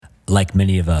Like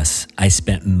many of us, I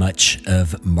spent much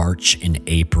of March and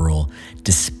April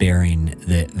despairing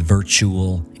that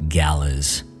virtual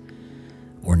galas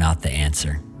were not the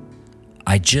answer.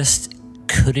 I just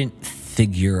couldn't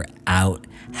figure out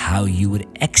how you would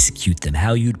execute them,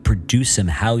 how you'd produce them,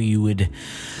 how you would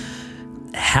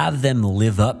have them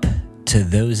live up to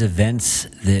those events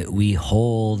that we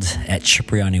hold at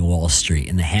Cipriani Wall Street,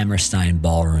 in the Hammerstein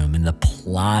Ballroom, in the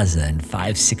Plaza, in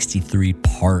 563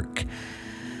 Park.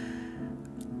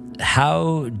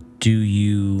 How do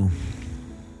you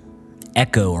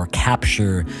echo or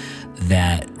capture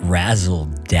that razzle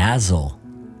dazzle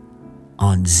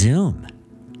on Zoom?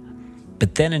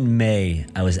 But then in May,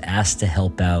 I was asked to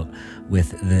help out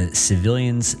with the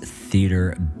Civilians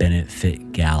Theater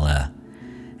Benefit Gala,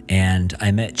 and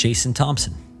I met Jason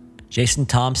Thompson. Jason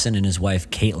Thompson and his wife,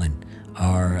 Caitlin,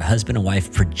 are husband and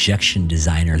wife projection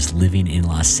designers living in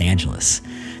Los Angeles.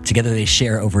 Together, they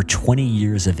share over 20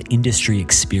 years of industry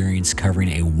experience covering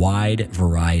a wide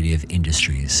variety of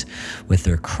industries with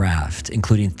their craft,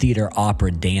 including theater,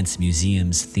 opera, dance,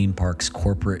 museums, theme parks,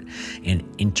 corporate, and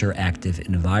interactive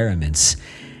environments.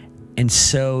 And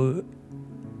so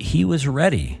he was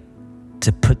ready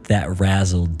to put that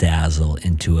razzle dazzle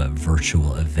into a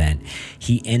virtual event.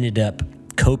 He ended up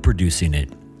co-producing it.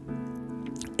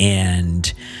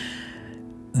 And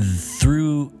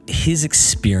through his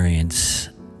experience,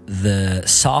 the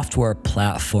software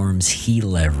platforms he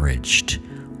leveraged,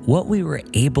 what we were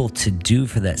able to do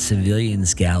for that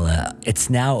Civilians Gala, it's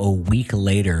now a week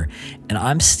later, and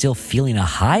I'm still feeling a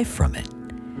high from it.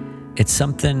 It's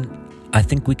something I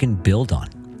think we can build on.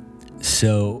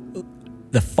 So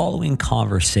the following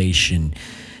conversation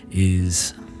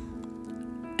is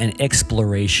an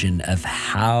exploration of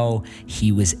how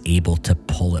he was able to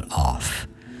pull it off.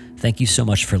 Thank you so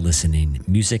much for listening.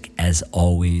 Music, as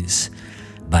always,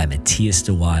 by Matthias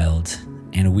de Wilde,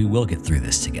 and we will get through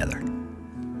this together.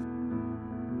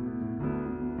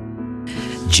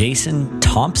 Jason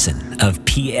Thompson of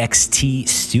PXT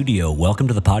Studio, welcome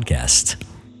to the podcast.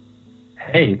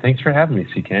 Hey, thanks for having me,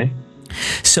 CK.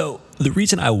 So the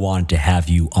reason I wanted to have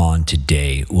you on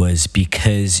today was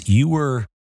because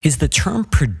is the term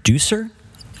producer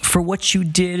for what you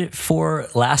did for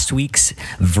last week's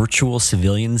virtual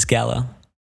Civilians Gala?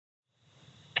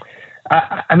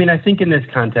 I mean, I think in this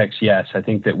context, yes. I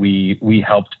think that we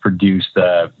helped produce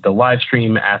the live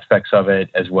stream aspects of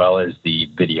it as well as the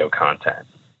video content.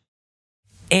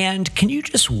 And can you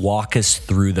just walk us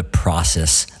through the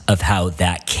process of how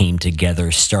that came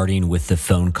together, starting with the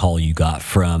phone call you got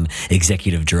from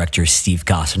Executive Director Steve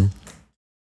Cosson?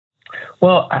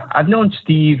 Well, I've known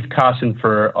Steve Cosson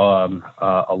for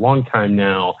a long time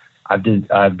now.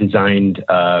 I've designed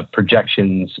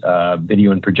projections,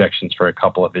 video and projections for a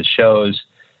couple of his shows,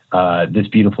 This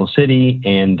Beautiful City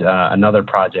and another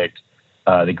project,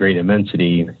 The Great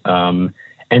Immensity.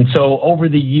 And so over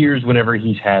the years, whenever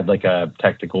he's had like a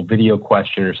technical video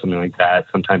question or something like that,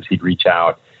 sometimes he'd reach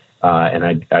out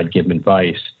and I'd give him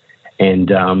advice.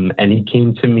 And he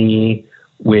came to me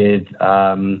with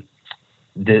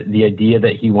the idea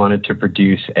that he wanted to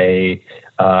produce a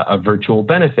virtual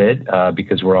benefit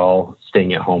because we're all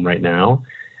staying at home right now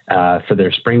for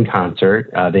their spring concert.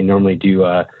 They normally do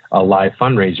a live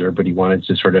fundraiser, but he wanted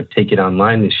to sort of take it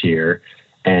online this year,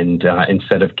 and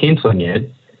instead of canceling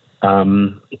it.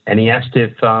 And he asked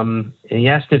if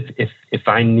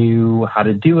I knew how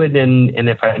to do it and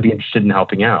if I'd be interested in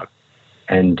helping out.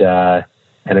 And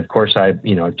of course I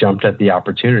jumped at the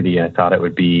opportunity. I thought it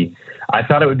would be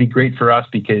great for us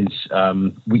because,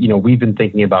 we've been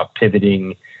thinking about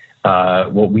pivoting,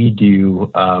 what we do,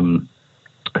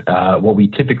 what we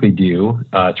typically do,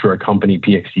 through our company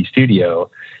PXT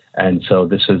Studio. And so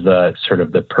this is the sort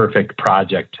of the perfect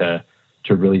project to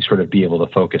really sort of be able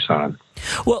to focus on.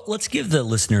 Well, let's give the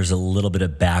listeners a little bit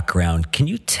of background. Can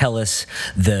you tell us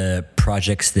the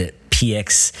projects that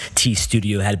PXT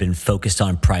Studio had been focused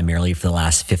on primarily for the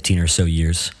last 15 or so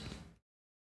years?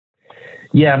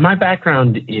 Yeah, my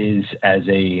background is as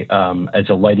a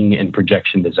lighting and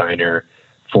projection designer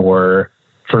for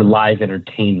live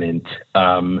entertainment.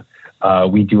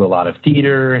 We do a lot of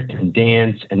theater and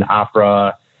dance and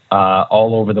opera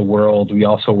all over the world. We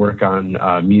also work on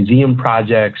museum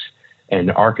projects and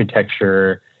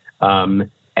architecture,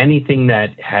 anything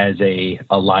that has a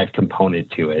live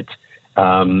component to it.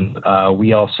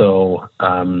 We also,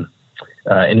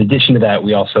 in addition to that,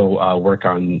 we also work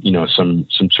on some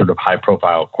sort of high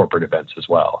profile corporate events as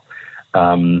well.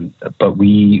 But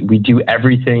we do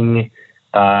everything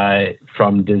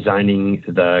from designing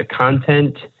the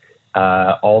content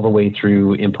all the way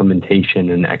through implementation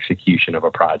and execution of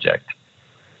a project.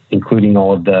 including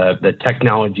all of the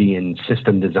technology and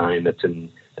system design that's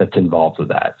involved with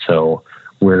that. So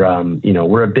we're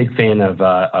a big fan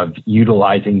of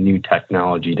utilizing new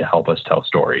technology to help us tell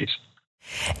stories.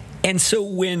 And so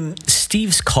when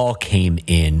Steve's call came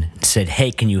in and said,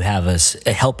 "Hey, can you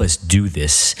help us do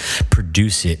this,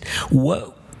 produce it?"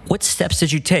 What steps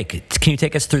did you take? Can you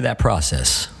take us through that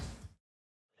process?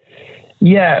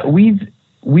 Yeah,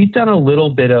 we've done a little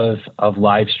bit of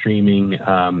live streaming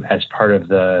as part of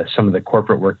some of the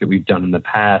corporate work that we've done in the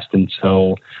past, and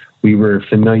so we were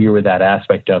familiar with that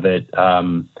aspect of it.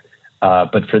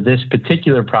 But for this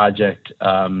particular project,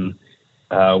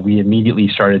 we immediately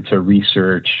started to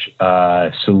research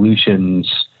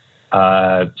solutions,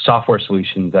 software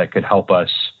solutions that could help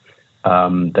us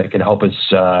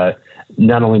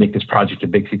not only make this project a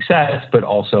big success, but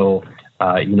also,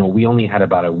 we only had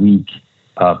about a week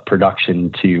of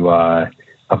production time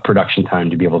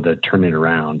to be able to turn it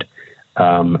around.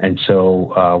 And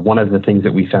so one of the things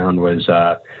that we found was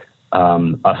a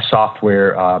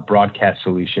software broadcast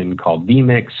solution called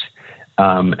vMix.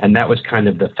 And that was kind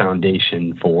of the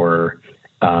foundation for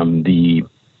the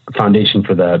content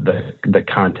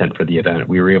for the event.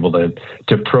 We were able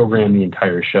to program the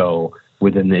entire show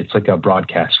within it's like a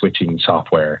broadcast switching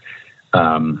software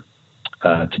to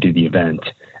do the event.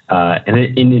 And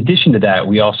in addition to that,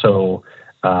 we also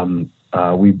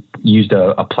we used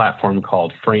a platform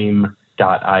called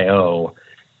Frame.io,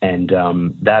 and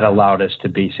that allowed us to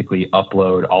basically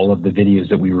upload all of the videos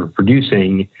that we were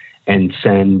producing and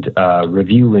send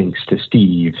review links to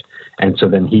Steve, and so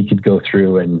then he could go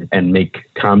through and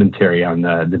make commentary on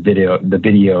the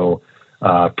video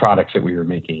products that we were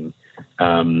making.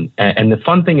 And the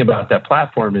fun thing about that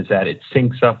platform is that it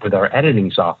syncs up with our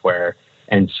editing software.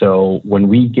 And so when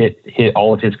we hit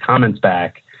all of his comments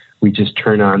back, we just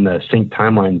turn on the sync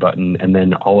timeline button, and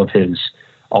then all of his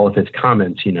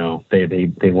comments,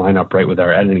 they line up right with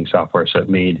our editing software. So it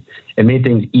made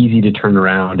things easy to turn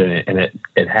around, and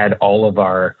it had all of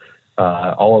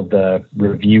the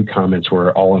review comments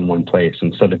were all in one place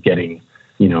instead of getting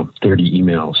 30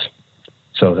 emails.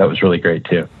 So that was really great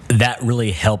too. That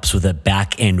really helps with a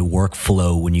back end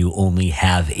workflow when you only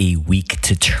have a week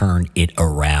to turn it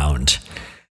around.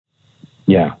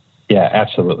 Yeah,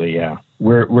 absolutely. Yeah,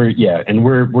 we're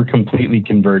completely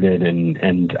converted,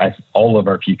 and all of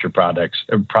our future projects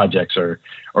are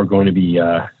going to be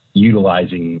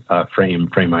utilizing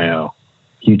Frame.io.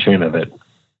 Huge fan of it.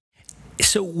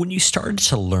 So when you started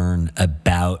to learn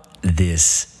about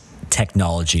this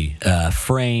technology,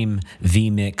 Frame,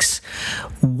 vMix,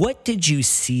 what did you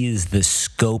see as the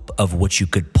scope of what you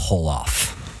could pull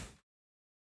off?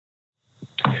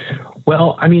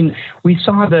 Well, I mean, we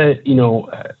saw that,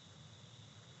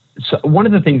 so one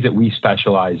of the things that we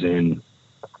specialize in,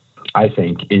 I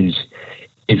think, is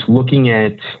looking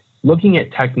at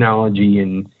technology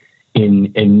in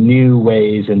new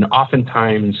ways, and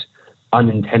oftentimes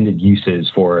unintended uses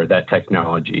for that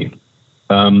technology.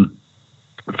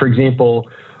 For example,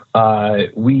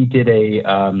 we did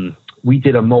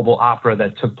a mobile opera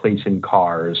that took place in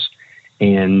cars,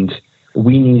 and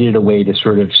we needed a way to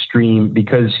sort of stream,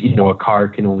 because a car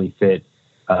can only fit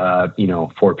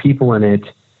 4 people in it.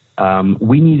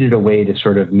 We needed a way to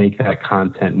sort of make that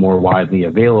content more widely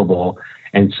available,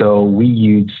 and so we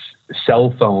used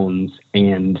cell phones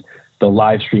and the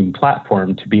live stream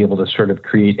platform to be able to sort of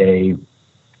create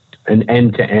an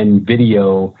end-to-end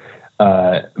video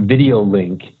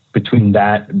link between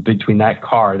that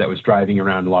car that was driving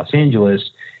around Los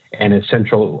Angeles and a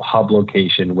central hub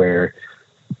location where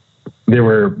there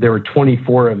were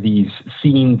 24 of these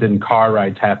scenes and car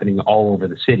rides happening all over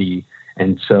the city.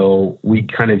 And so we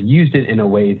kind of used it in a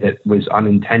way that was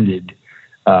unintended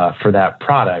for that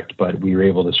product, but we were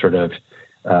able to sort of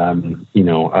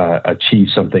achieve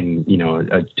something,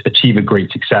 achieve a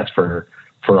great success for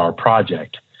our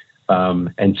project.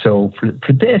 And so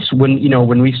for this,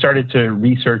 when we started to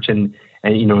research and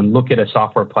look at a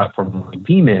software platform like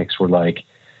vMix, we're like,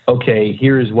 okay,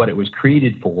 here's what it was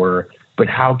created for, but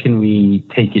how can we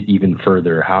take it even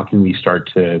further? How can we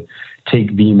start to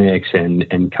take vMix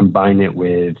and combine it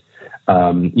with,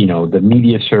 the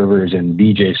media servers and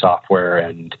VJ software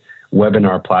and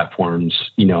webinar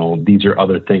platforms? These are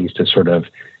other things to sort of,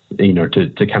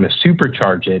 to kind of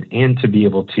supercharge it and to be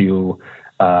able to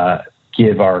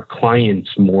give our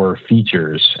clients more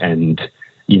features and,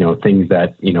 things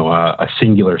that, a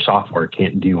singular software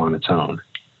can't do on its own.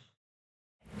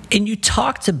 And you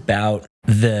talked about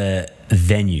the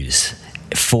venues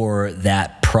for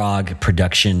that Prague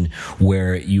production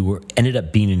where you ended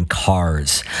up being in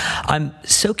cars. I'm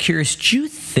so curious, do you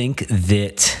think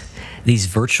that these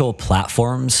virtual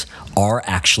platforms are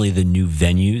actually the new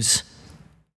venues?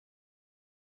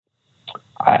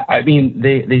 I mean,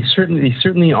 they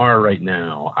certainly are right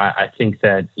now. I think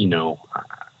that,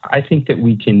 I think that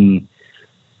we can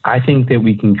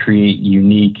create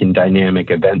unique and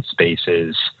dynamic event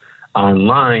spaces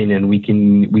online, and we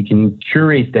can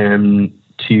curate them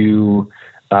to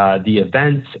the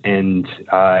events and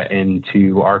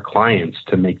to our clients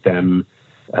to make them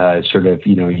sort of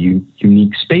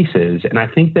unique spaces. And I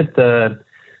think that the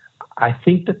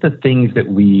things that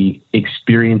we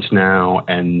experience now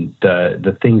and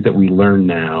the things that we learn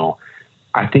now,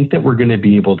 I think that we're going to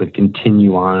be able to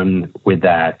continue on with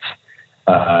that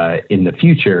in the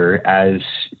future as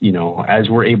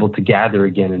we're able to gather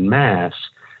again en masse.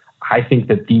 I think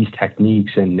that these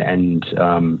techniques and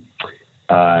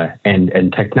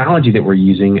technology that we're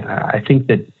using, I think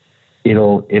that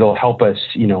it'll help us,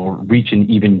 reach an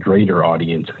even greater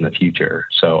audience in the future.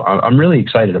 So I'm really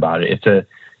excited about it.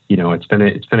 It's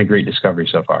been a great discovery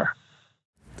so far.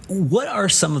 What are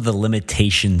some of the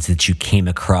limitations that you came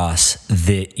across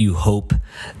that you hope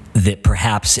that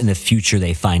perhaps in the future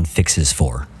they find fixes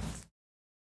for?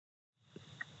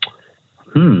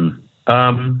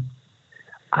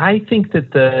 I think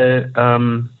that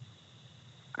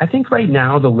I think right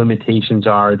now the limitations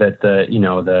are that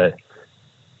the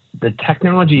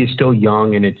technology is still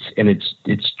young and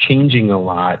it's changing a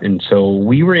lot, and so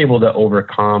we were able to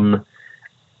overcome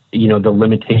the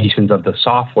limitations of the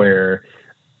software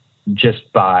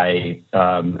just by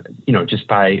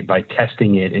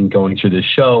testing it and going through the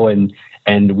show, and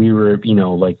we were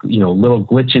little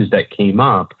glitches that came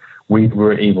up, we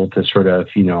were able to sort of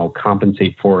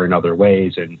compensate for in other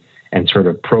ways and sort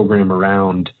of program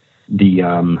around the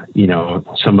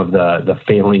some of the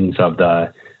failings of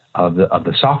the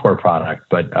software product.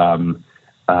 But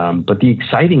the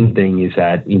exciting thing is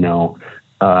that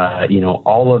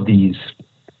all of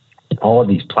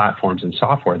these platforms and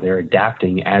software, they're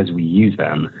adapting as we use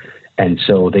them, and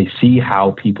so they see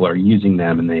how people are using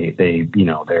them, and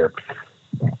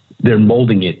they're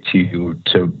molding it to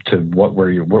what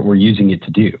we're using it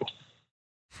to do.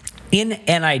 In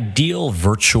an ideal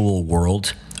virtual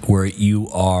world where you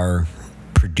are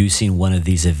producing one of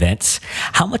these events,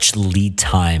 how much lead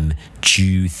time do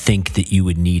you think that you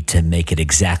would need to make it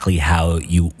exactly how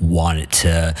you want it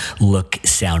to look,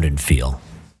 sound, and feel?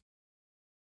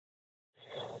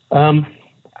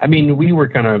 I mean, we were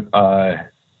kind of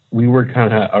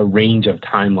a range of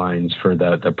timelines for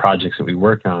the projects that we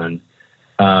work on.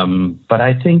 But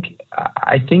I think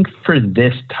for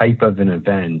this type of an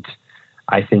event,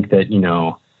 I think that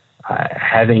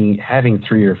having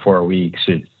 3 or 4 weeks,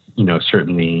 it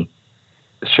certainly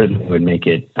would make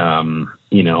it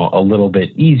a little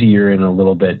bit easier, and a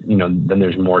little bit then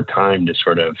there's more time to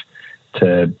sort of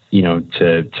to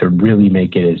really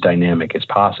make it as dynamic as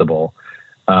possible.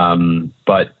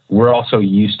 But we're also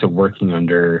used to working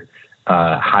under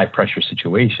high pressure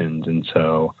situations, and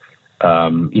so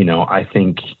I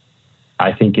think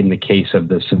in the case of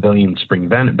the Civilian Spring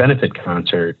Benefit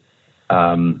concert,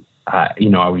 I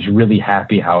was really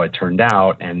happy how it turned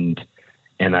out, and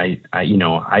I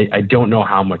don't know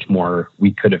how much more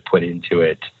we could have put into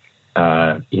it,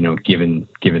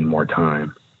 given more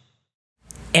time.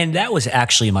 And that was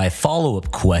actually my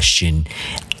follow-up question.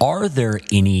 Are there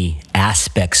any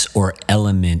aspects or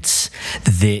elements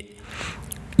that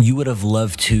you would have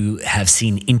loved to have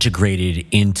seen integrated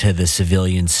into the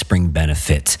Civilian Spring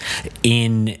Benefit?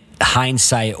 In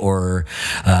hindsight, or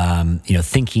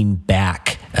thinking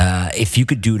back, if you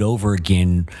could do it over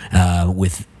again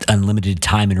with unlimited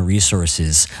time and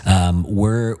resources,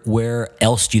 where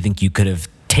else do you think you could have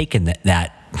taken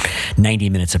that 90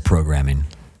 minutes of programming?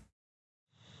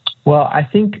 Well, I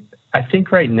think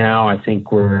right now, I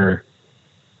think we're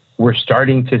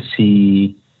starting to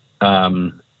see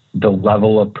the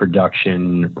level of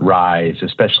production rise,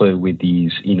 especially with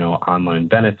these online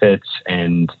benefits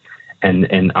and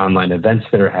online events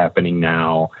that are happening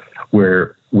now,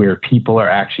 where people are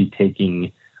actually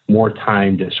taking more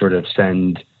time to sort of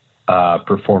send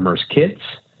performers kits,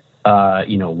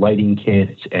 lighting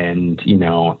kits, and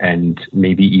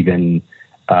maybe even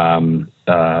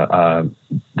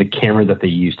the camera that they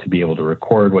use to be able to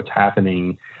record what's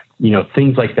happening,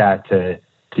 things like that to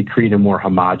create a more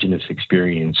homogeneous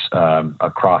experience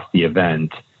across the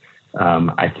event.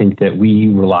 I think that we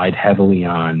relied heavily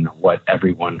on what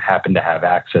everyone happened to have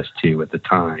access to at the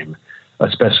time,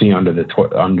 especially under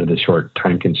the short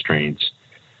time constraints.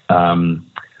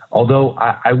 Although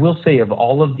I will say, of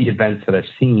all of the events that I've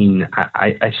seen,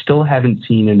 I still haven't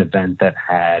seen an event that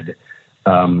had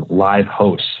live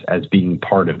hosts as being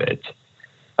part of it.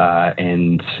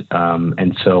 And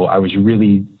so I was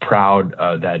really proud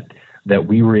that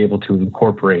we were able to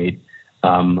incorporate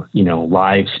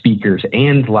live speakers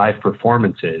and live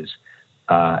performances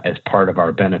as part of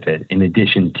our benefit, in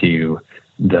addition to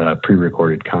the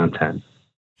pre-recorded content.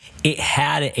 It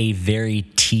had a very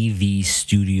TV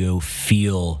studio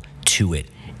feel to it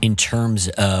in terms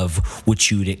of what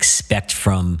you would expect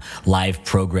from live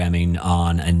programming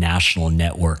on a national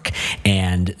network.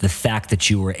 And the fact that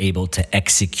you were able to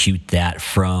execute that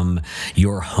from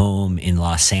your home in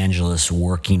Los Angeles,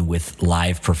 working with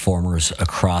live performers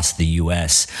across the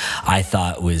US, I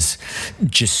thought was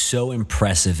just so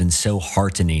impressive and so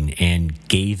heartening, and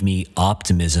gave me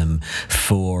optimism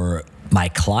for my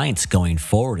clients going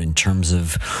forward in terms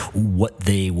of what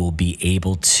they will be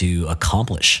able to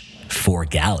accomplish for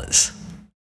galas.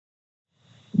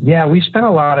 Yeah, we spent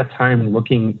a lot of time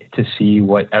looking to see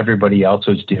what everybody else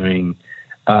was doing.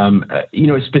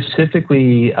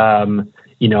 Specifically, I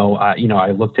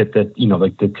looked at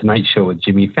the Tonight Show with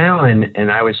Jimmy Fallon,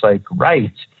 and I was like,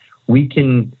 right, we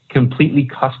can completely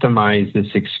customize this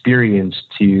experience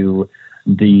to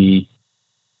the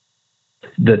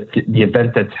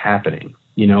event that's happening.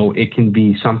 It can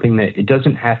be something that it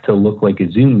doesn't have to look like a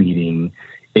Zoom meeting.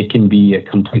 It can be a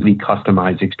completely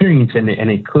customized experience, and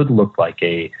it could look like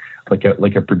a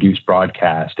produced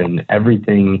broadcast, and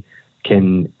everything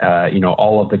can,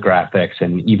 all of the graphics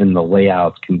and even the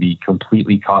layouts can be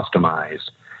completely customized.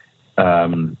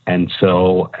 And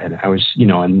I was,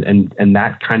 and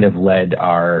that kind of led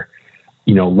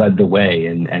the way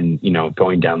and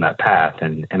going down that path.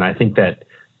 And I think that,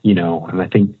 and I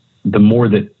think the more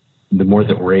that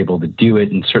we're able to do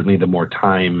it, and certainly the more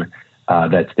time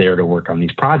that's there to work on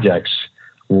these projects,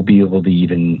 we'll be able to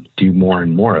even do more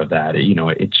and more of that.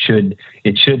 It should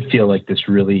feel like this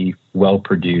really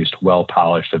well-produced,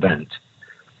 well-polished event,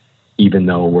 even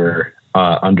though we're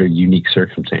under unique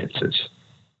circumstances.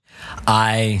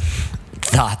 I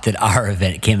thought that our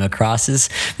event came across as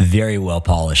very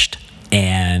well-polished,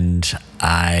 and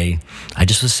I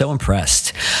just was so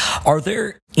impressed. Are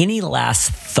there any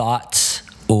last thoughts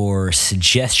or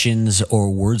suggestions or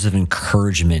words of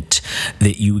encouragement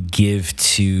that you would give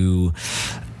to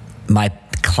my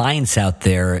clients out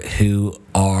there who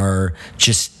are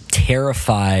just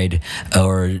terrified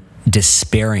or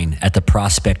despairing at the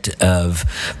prospect of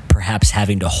perhaps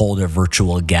having to hold a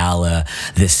virtual gala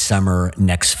this summer,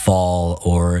 next fall,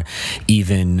 or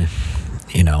even,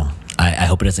 I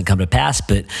hope it doesn't come to pass,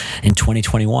 but in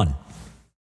 2021?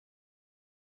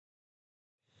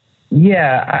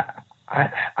 Yeah,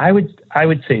 I would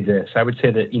say this. I would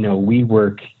say that, we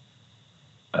work,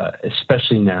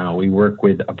 especially now, we work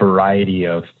with a variety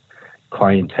of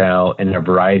clientele and a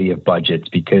variety of budgets,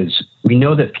 because we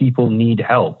know that people need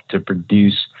help to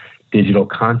produce digital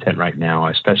content right now,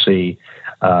 especially,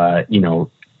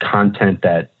 content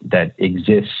that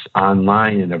exists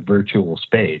online in a virtual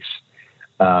space.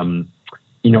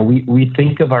 We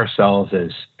think of ourselves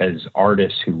as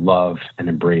artists who love and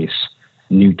embrace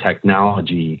new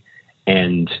technology.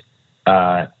 And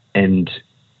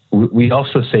we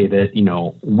also say that,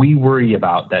 we worry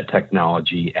about that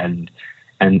technology and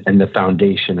the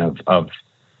foundation of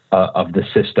the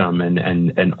system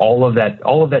and all of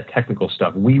that technical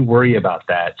stuff. We worry about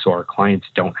that so our clients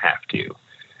don't have to.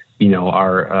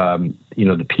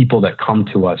 The people that come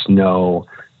to us know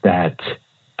that,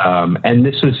 and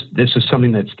this was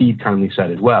something that Steve kindly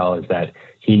said as well, is that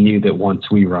he knew that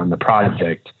once we were on the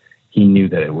project, he knew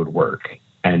that it would work.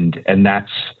 And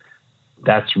that's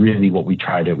really what we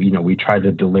try to, we try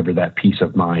to deliver that peace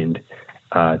of mind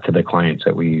to the clients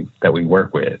that we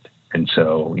work with. And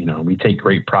so, we take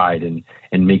great pride in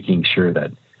making sure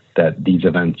that these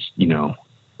events,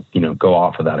 go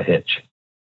off without a hitch.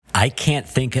 I can't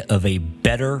think of a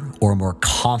better or more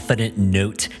confident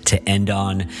note to end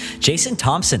on. Jason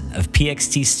Thompson of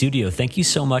PXT Studio, thank you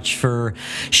so much for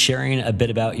sharing a bit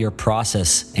about your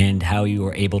process and how you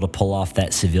were able to pull off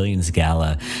that Civilians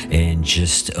Gala in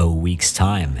just a week's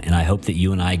time. And I hope that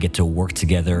you and I get to work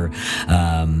together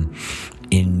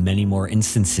in many more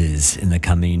instances in the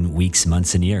coming weeks,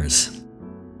 months, and years.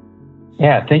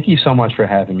 Yeah, thank you so much for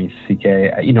having me, CK.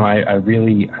 I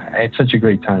had such a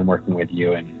great time working with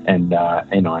you, and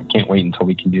I can't wait until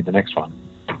we can do the next one.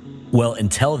 Well,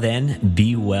 until then,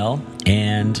 be well,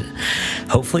 and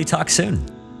hopefully talk soon.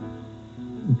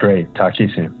 Great. Talk to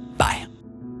you soon.